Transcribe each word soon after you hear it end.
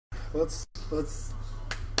let's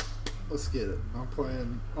get it. I'm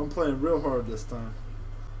playing real hard this time.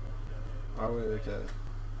 Oh wait, okay.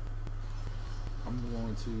 I'm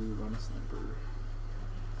going to run a sniper.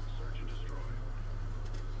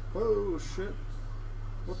 Whoa, shit.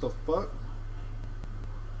 What the fuck?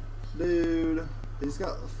 Dude, he's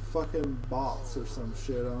got fucking bots or some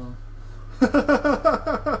shit on.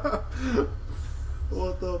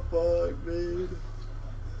 What the fuck, dude?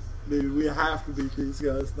 Dude, we have to beat these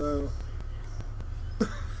guys now.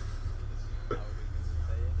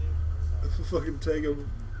 Fucking take them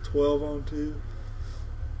 12 on 2.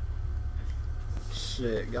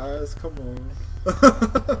 Shit, guys, come on.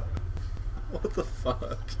 What the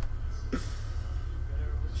fuck?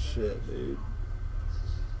 Shit, dude.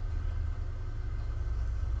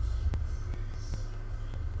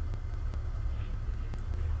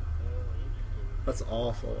 That's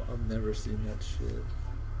awful. I've never seen that shit.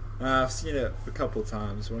 I've seen it a couple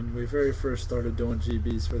times. When we very first started doing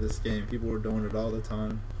GBs for this game, people were doing it all the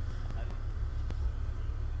time.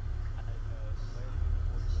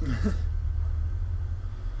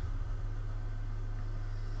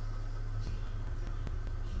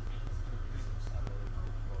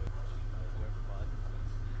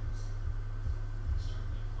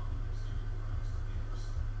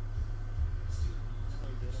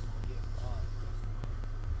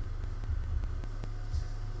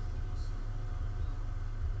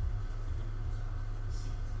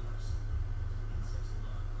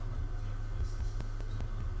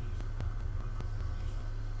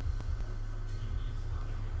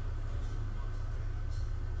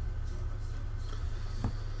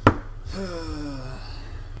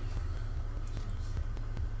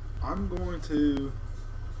 I'm going to...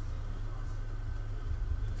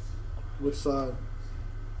 Which side?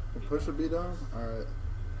 Will push or be down? Alright.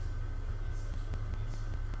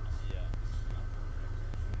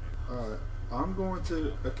 Alright. I'm going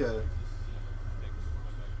to... Okay.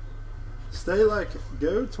 Stay like...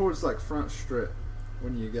 Go towards like front strip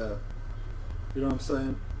when you go. You know what I'm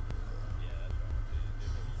saying?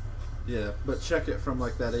 Yeah, but check it from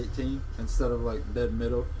like that 18 instead of like dead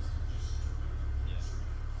middle.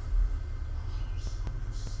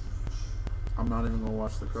 I'm not even gonna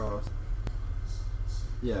watch the cross.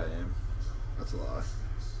 Yeah, I am. That's a lie.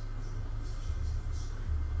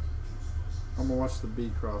 I'm gonna watch the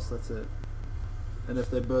B cross, that's it. And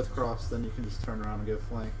if they both cross, then you can just turn around and go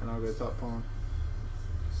flank, and I'll go top pawn.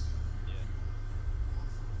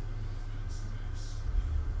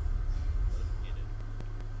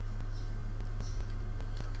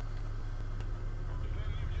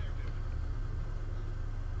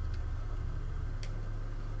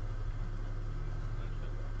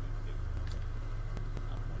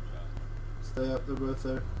 Stay up, they're both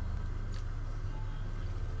there.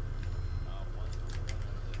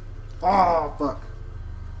 Oh, fuck.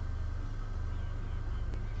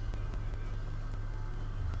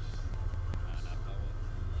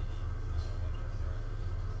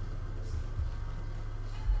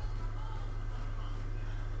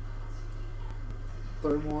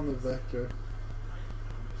 Thermal on the vector.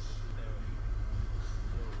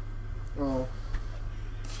 Oh.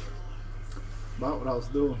 About what I was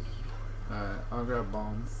doing. Alright, I'll grab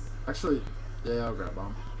bomb. Actually, yeah, I'll grab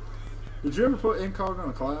bomb. Did you ever put incog on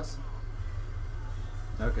a class?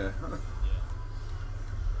 Okay.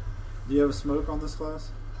 Do you have a smoke on this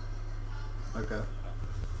class? Okay.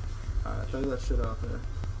 Alright, throw that shit out there.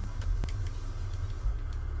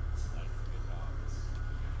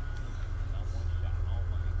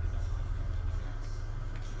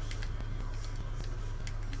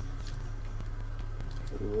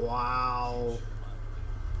 Wow.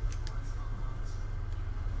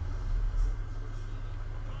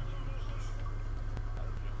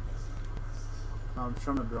 I'm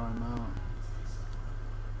trying to draw him out.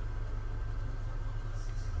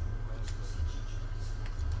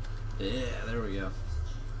 Yeah, there we go.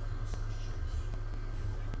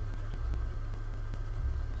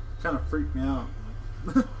 Kind of freaked me out.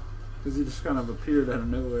 Because he just kind of appeared out of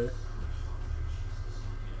nowhere.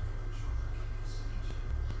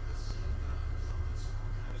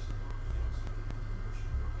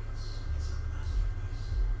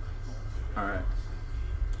 Alright.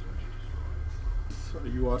 Are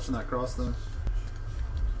you watching that cross then?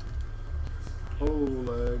 Oh,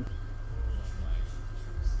 leg.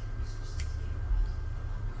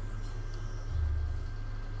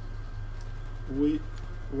 Weak.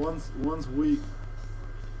 One's weak.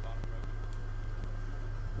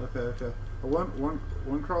 Okay, okay.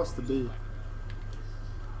 One cross to B.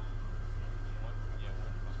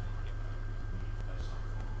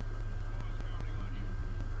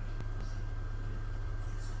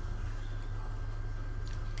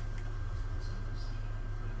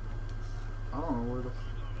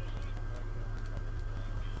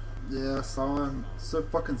 Yeah, I saw him. So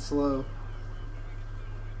fucking slow.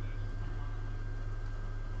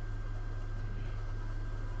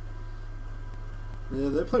 Yeah,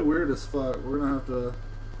 they play weird as fuck. We're gonna have to.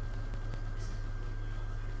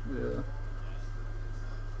 Yeah.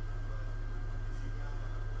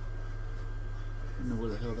 I don't know where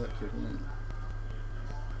the hell that kid went.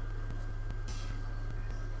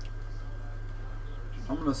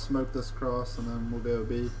 I'm gonna smoke this cross and then we'll go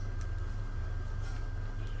B.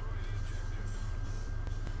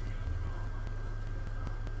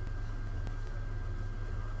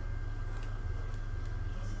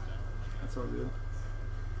 That's all good.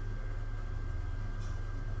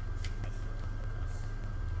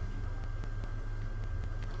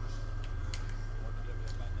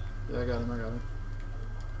 Yeah, I got him, I got him.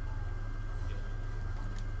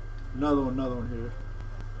 Another one here.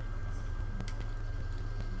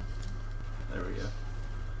 There we go.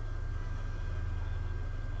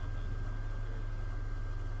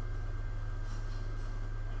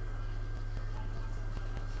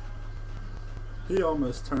 He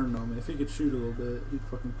almost turned on me. If he could shoot a little bit, he'd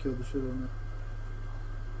fucking kill the shit out of me.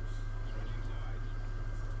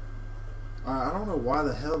 I don't know why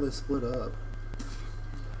the hell they split up.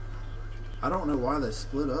 I don't know why they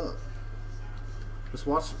split up. Just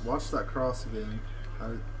watch that cross again.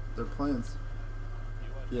 They're playing.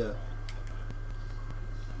 Yeah.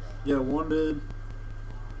 Yeah, one did.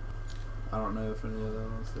 I don't know if any of the other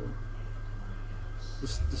ones did.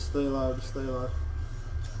 Just stay alive. Just stay alive.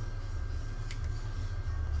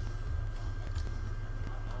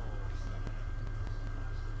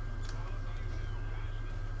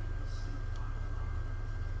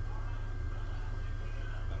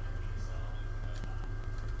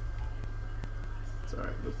 It's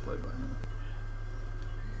alright, good play by him.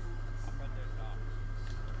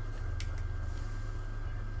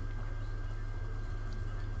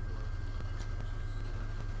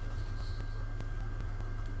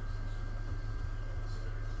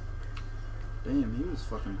 Damn, he was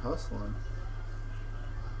fucking hustling.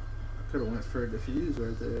 I could have went for a defuse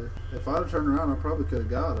right there. If I'd have turned around, I probably could have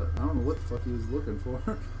got it. I don't know what the fuck he was looking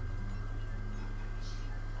for.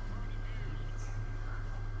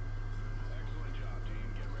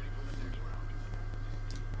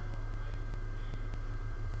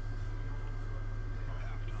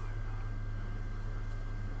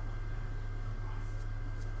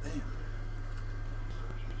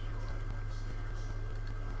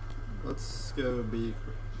 Let's go B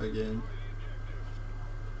again.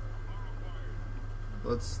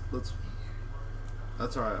 Let's.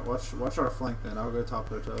 That's all right. Watch our flank then. I'll go top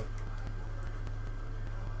hotel.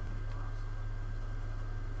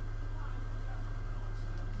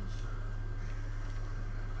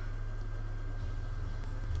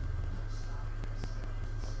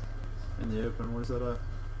 In the open. Where's that at?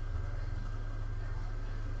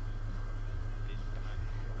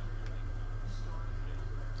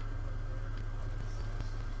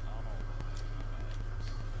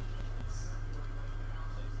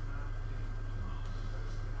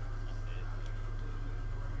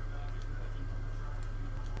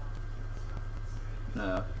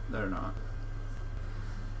 No, they're not.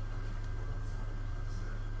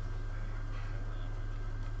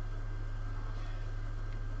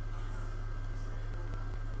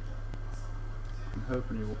 I'm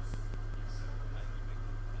hoping he will.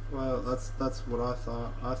 Well, that's what I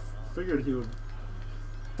thought. I figured he would.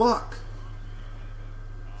 Fuck!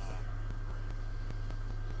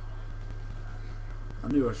 I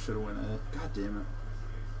knew I should have went A. God damn it.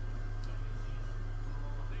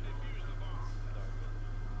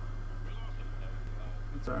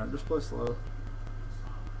 It's alright, just play slow.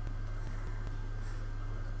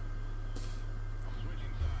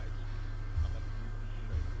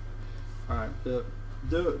 Alright, do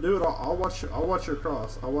it all. I'll watch your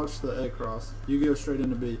cross. I'll watch the A cross. You go straight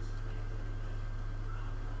into B.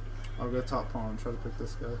 I'll go top pawn and try to pick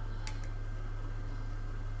this guy.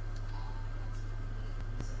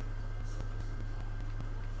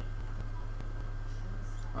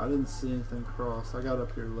 I didn't see anything cross. I got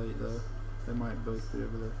up here late though. They might both be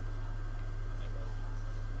over there.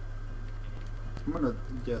 I'm gonna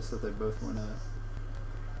guess that they both went at.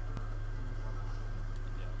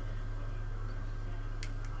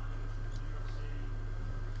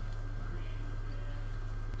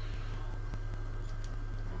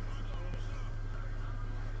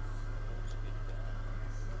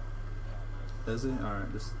 Is he?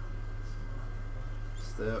 Alright, just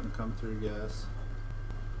stay up and come through gas.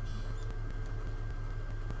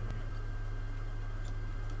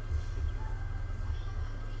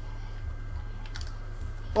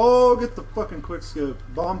 Oh, get the fucking quick scope.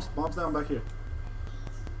 Bombs down back here.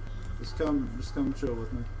 Just come chill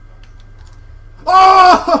with me.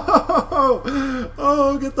 Oh!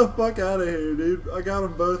 Oh, get the fuck out of here, dude. I got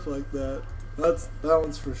them both like that. That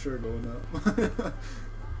one's for sure going up.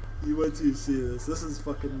 You wait till you see this. This is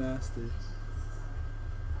fucking nasty.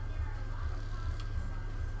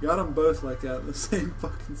 Got them both like that in the same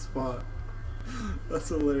fucking spot. That's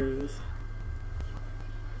hilarious.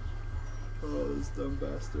 Oh, those dumb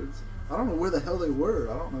bastards. I don't know where the hell they were.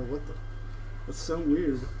 I don't know what the... That's so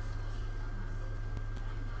weird.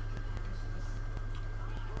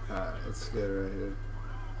 Alright, let's get it right here.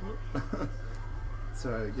 It's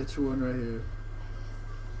alright, get you one right here.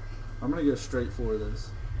 I'm gonna go straight for this.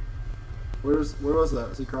 Where was that?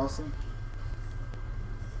 Was he crossing?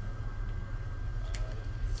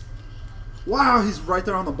 Wow, he's right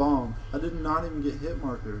there on the bomb. I did not even get hit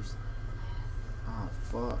markers. Oh,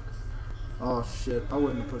 fuck. Oh, shit. I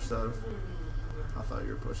wouldn't have pushed that. I thought you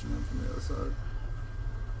were pushing him from the other side.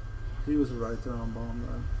 He was right there on bomb,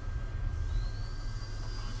 though.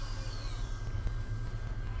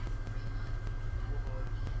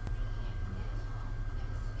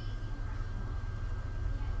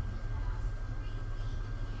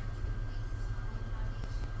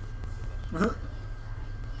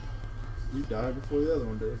 You died before the other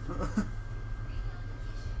one did.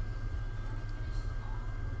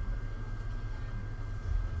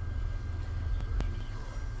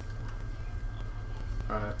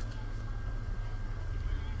 Alright.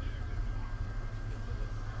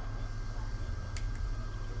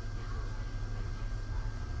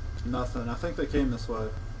 Nothing. I think they came this way.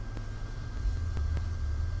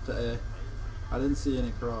 To A. I didn't see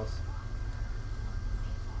any cross.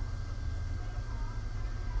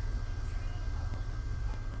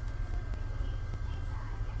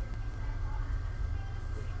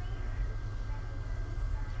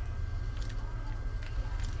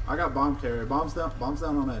 I got bomb carrier. Bombs down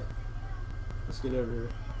on A. Let's get over here.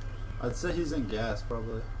 I'd say he's in gas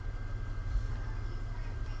probably.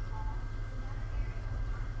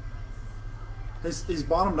 He's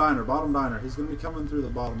bottom diner. He's gonna be coming through the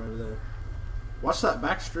bottom over there. Watch that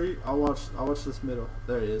back street. I'll watch this middle.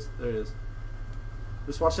 There he is.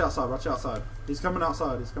 Just watch the outside. He's coming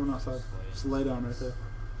outside. Just lay down right there.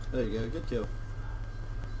 There you go. Good kill.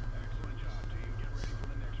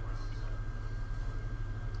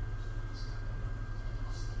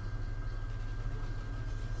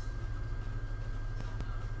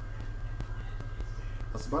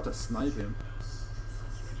 I was about to snipe him.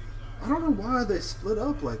 I don't know why they split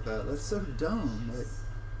up like that. That's so dumb. Like,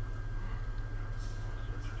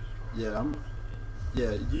 yeah,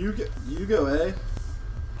 you go A.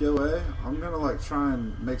 Go A. I'm gonna like try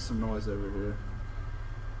and make some noise over here.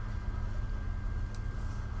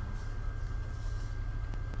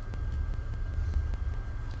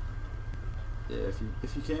 Yeah,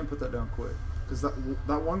 if you can put that down quick, because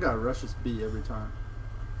that one guy rushes B every time.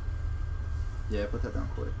 Yeah, put that down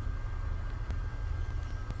quick.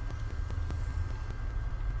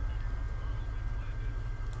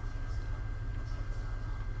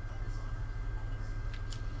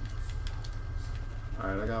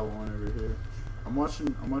 Alright, I got one over here. I'm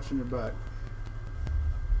watching your back.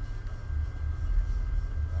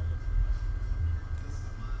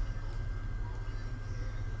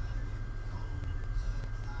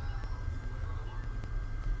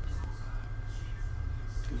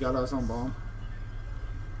 You got us on bomb?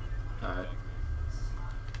 Alright.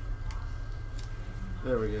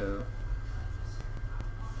 There we go.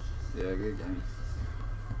 Yeah, good game.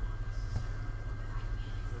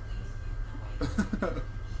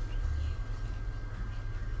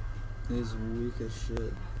 He's weak as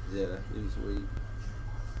shit. Yeah, he's weak.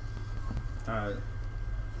 Alright.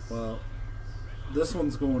 Well, this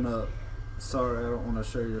one's going up. Sorry, I don't want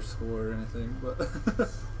to share your score or anything, but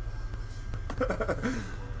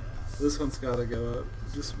this one's gotta go up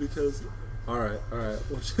just because. Alright. Alright,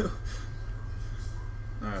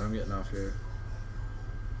 I'm getting off here.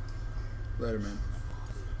 Later, man.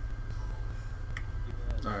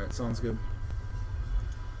 Alright, sounds good.